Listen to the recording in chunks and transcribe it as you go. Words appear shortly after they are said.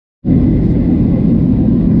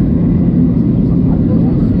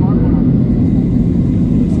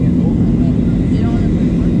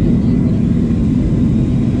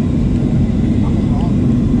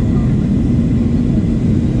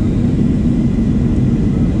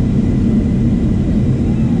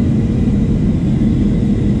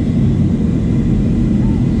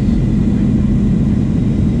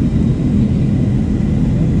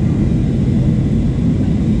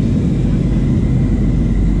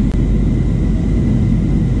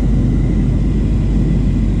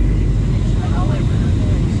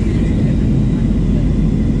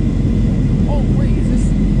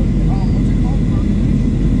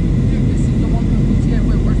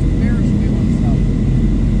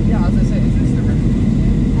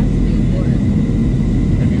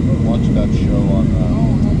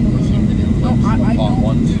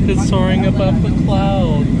soaring above the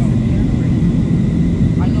clouds. I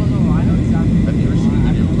know exactly. Have you ever seen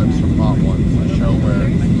video clips from Hot Ones, a show where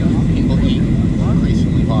people eat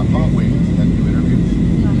increasingly hot wings and then do interviews?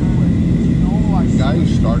 The guy who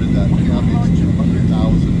started that now makes $200,000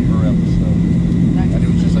 per episode, and it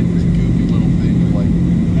was just like this goofy little thing of like,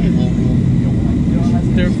 hey, we'll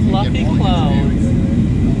They're fluffy clouds.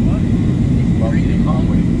 While eating hot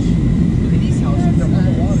wings. Look at these houses, they're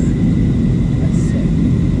underwater. That's sick.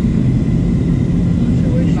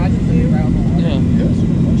 Imagine living right on the water. Yeah. Yes,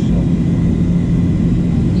 very much so.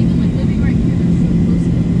 Even like living right here, they're so close to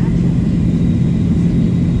the actual beach.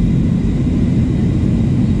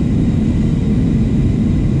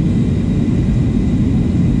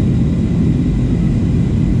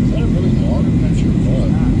 Is that a really long adventure? What?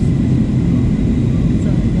 It's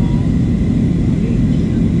a long beach.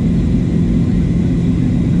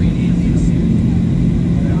 Green aliens.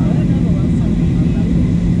 I don't know the last time we went,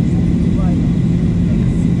 but it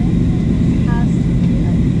has to be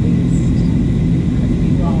at least could be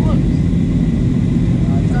Oh, long. look.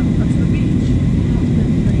 That's the beach.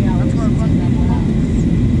 3 hours. That's where our fun to people relax.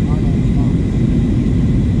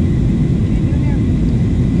 Can you hear me?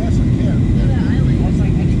 Yes, I can. Look at that island. It's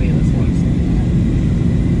like anyway, let's go.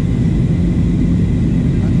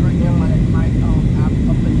 That's right there, my app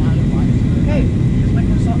up and down and watch. Hey, here's my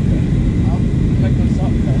croissant. My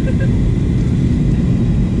croissant.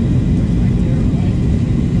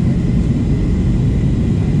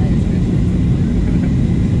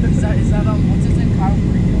 Is that what's his name? Kyle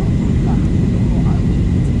Marino?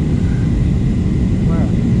 Where?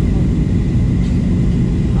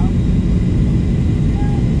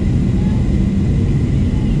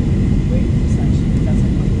 Wait, this actually, that's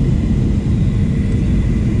like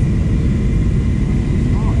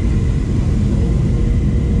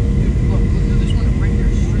look at this one right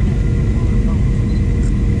here, straight in.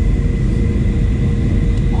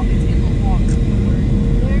 Oh, it's in the water.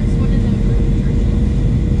 Where's one of them churches?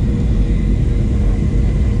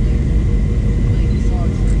 Like,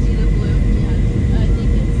 see the blue? Yeah. I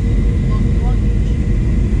think it's Long Beach.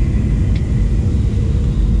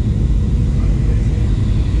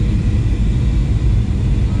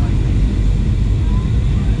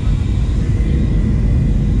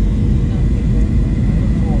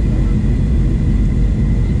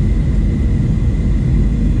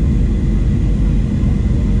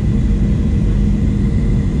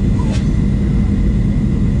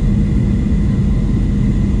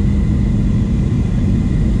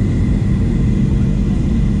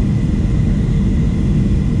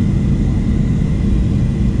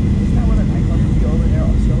 Isn't that where the nightclub would be over there?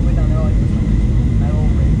 So over down there, like with some metal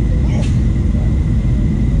ring thing.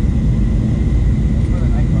 That's where the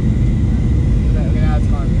nightclub would be. Okay, now it's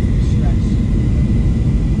gone. It's stretched.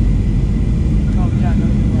 Oh, yeah, no,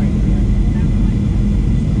 you're right. Yeah. Like,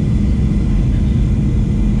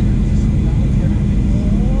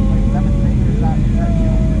 is that a thing or is that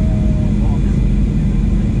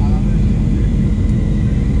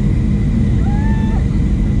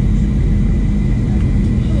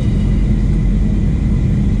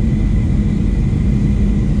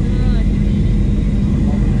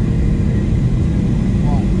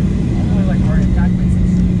only like heart attack places?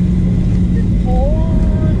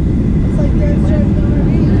 It's like they're driving on a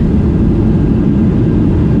beach.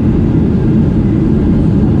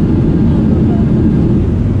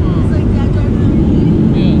 It's like that driving on a beach.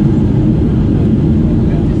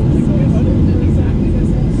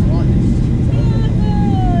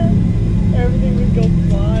 Yeah. Everything would go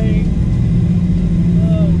flying.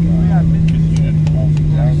 Oh god.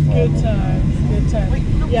 Good times. Good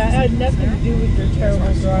times. Yeah, it had nothing to do with your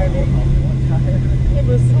terrible driving. It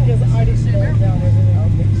was because I didn't slow down everything.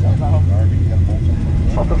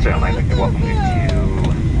 Southwest Airlines, I'd like to welcome you to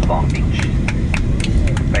Long Beach.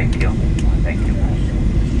 Thank you. Thank you.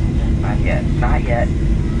 Not yet. Not yet.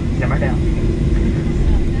 Simmer down.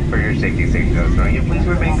 For your safety, safe goes around you. Please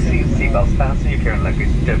remain seated. Seatbelts fastened. Your carry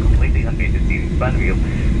luggage still completely unmuted seat in front of you.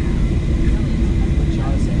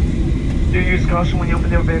 Do use caution when you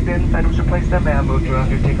open your bag bins. Items are placed that may have moved around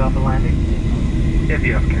your takeoff and landing. If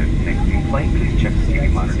you have a connecting flight, please check the TV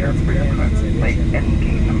monitor for your flight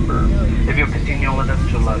NK number. If you continue with us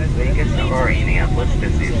to Las Vegas or Indianapolis,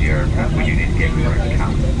 this is your aircraft where you need to get correct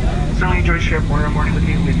count. Certainly enjoy share for our morning with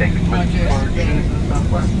you. We thank you for choosing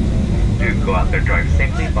Southwest. Do go out there, drive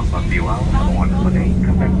safely, bump up you out, have a wonderful day.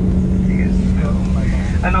 Come back. See you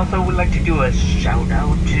soon. And also, we'd like to do a shout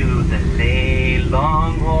out to the Lay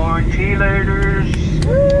Longhorn cheerleaders.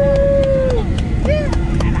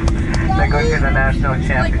 They're going to the national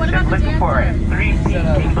championship. Looking for a 3P.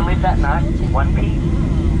 Can you believe that? Not 1P,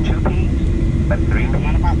 2P, but 3 P.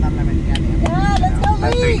 Yeah, let's go,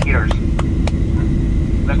 That's 3 Peters.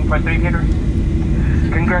 Looking for 3 Peters?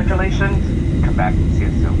 Congratulations. Come back. See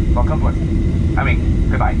you soon. Welcome aboard. I mean,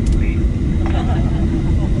 goodbye. Leave. I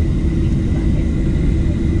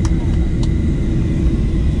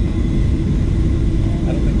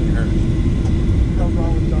don't think we heard. What's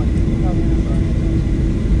wrong with John?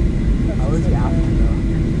 How is he after though?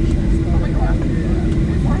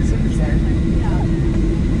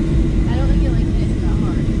 I don't think it like hit that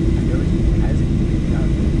hard. I feel like he has it.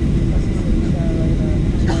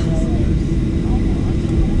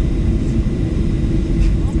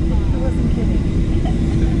 I wasn't kidding.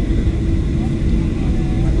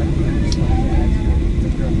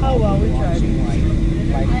 Oh well, we tried.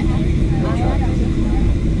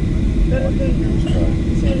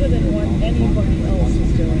 Better than what anybody else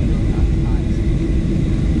is doing.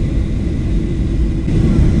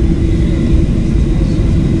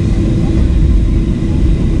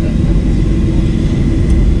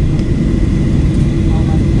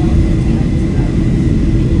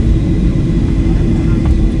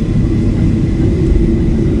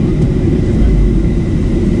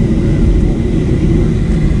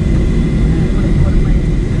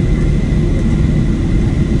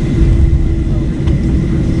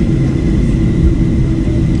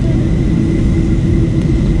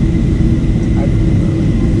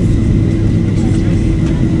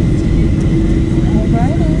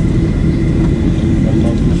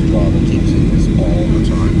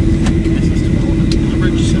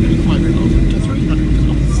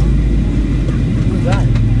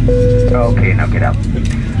 Okay, now get out.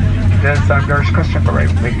 There's there's Christopher right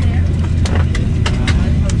with me.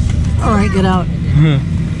 Alright, get out.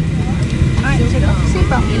 Alright, take off the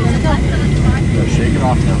seatbelt. Yeah, shake it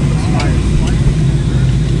off now.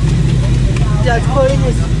 Doug's quoting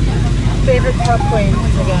his favorite Cup Queen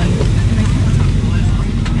again.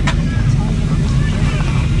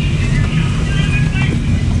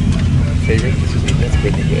 Favorite? This is that's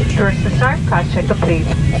pretty good. Tourist to start. Cross check complete.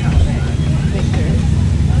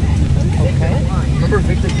 Okay. Remember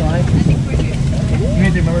Victor Klein? You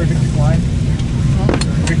need to remember Victor Klein?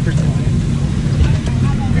 Victor Klein.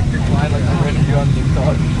 Victor Klein, like I read a video on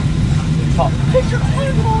TikTok. Victor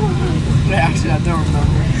Klein followed me! Actually, I don't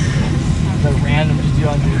remember. The random just do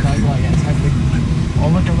on TikTok. Like, yeah, type like,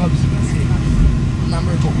 I'll look him up so you can see.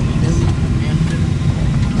 Remember what we did?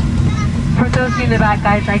 For those of you in the back,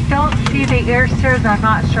 guys, I don't see the air stairs. I'm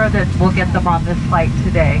not sure that we'll get them on this flight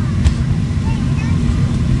today.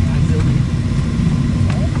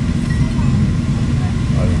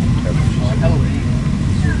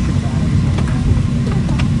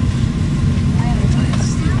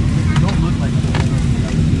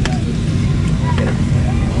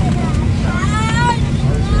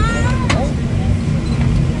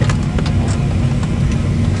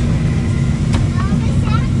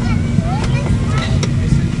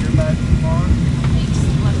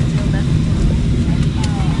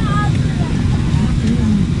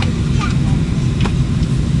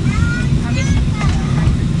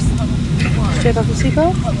 Take off the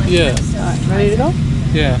seatbelt? Yeah. Alright, ready to go?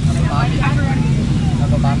 Yeah.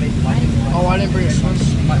 Oh, I didn't bring a switch.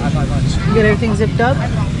 You get everything zipped up?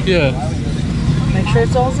 Yeah. Make sure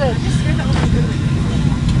it's all zipped.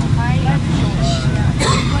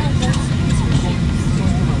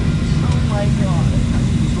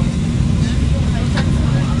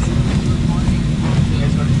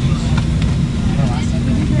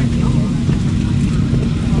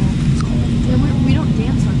 We don't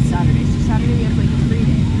dance on Saturday, so Saturday we have like a free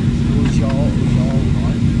day. Was y'all on?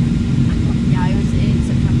 Yeah, it was in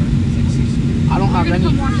September. I don't have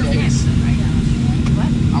any free days. What?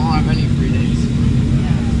 I don't have any free days.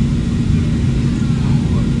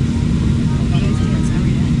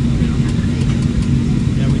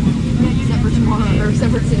 Yeah, we do. Except for tomorrow, or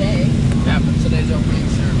except for today. Yeah, but today's opening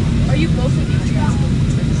ceremony. Are you both with each other?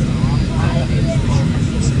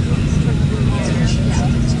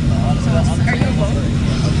 Are you both?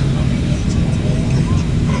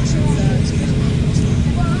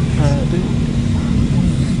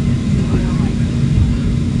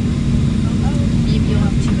 Maybe you'll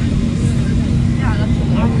have 2 minutes. Yeah, that's what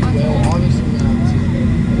Well, obviously we're gonna have to.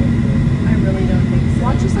 I really don't think so.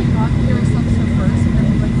 Watch us like rock, paper, scissors first, and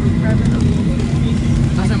then like move forever.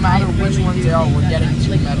 Doesn't matter which ones they are, we're getting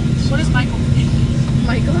 2 medals. What is Michael?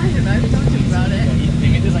 Michael, I don't know. I've talked to him about it.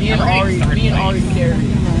 Me and Ari carry.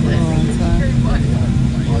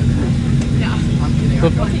 Yeah. I'm kidding. The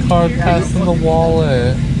card passed in the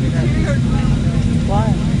wallet. Why?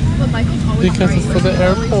 But Michael's always Because it's for the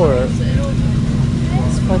airport.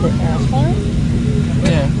 It's for the airport?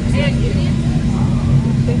 Yeah. I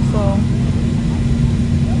think so.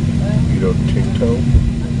 Tito Tinto.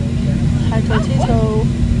 Hi, Tito.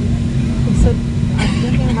 Except I'm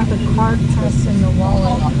thinking about the card test in the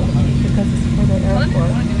wallet because it's for the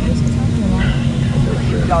airport.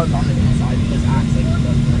 Y'all on the inside because accent.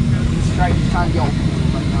 He's trying to get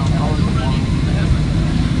right now. All of them.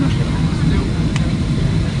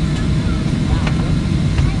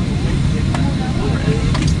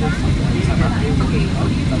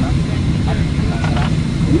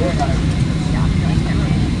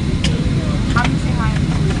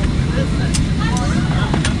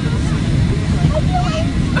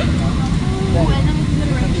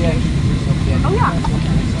 Oh yeah.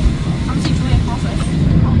 I'm seeing Julian process.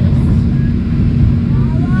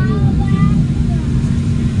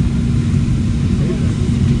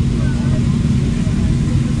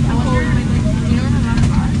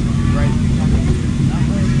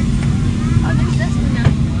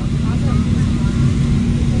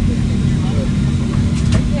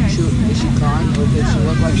 Is she crying or does she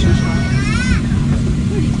look like she's crying?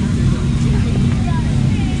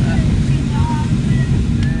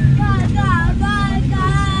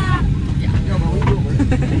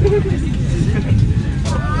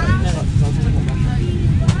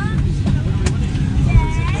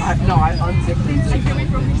 No, I unzipped it.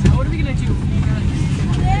 What are we gonna do?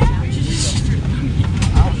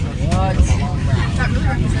 What? That really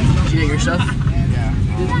represents. Did you get your stuff? Yeah.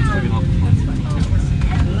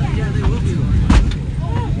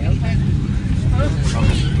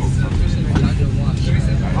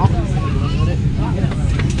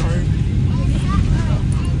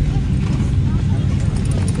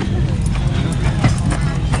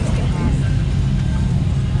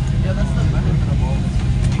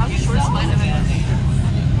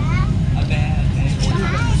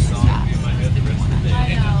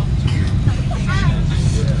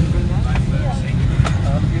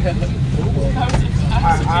 I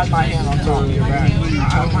had my hand on top of your back. I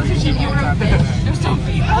don't want to keep you on top of it. They're so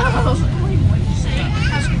beautiful.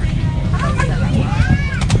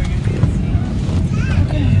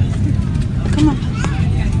 Come on.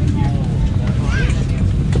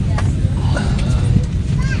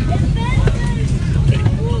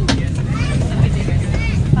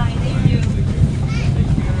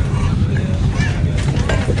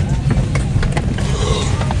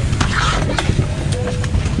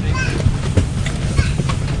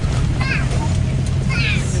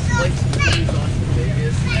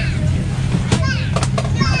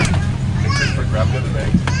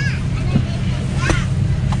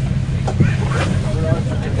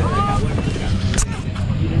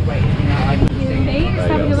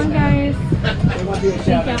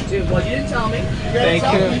 Well, you didn't tell me. Thank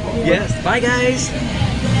you. Yes. Bye, guys.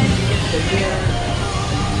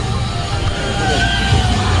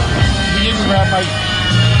 You didn't grab my...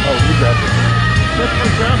 Oh, you grabbed it.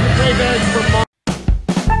 Grab the tray bags from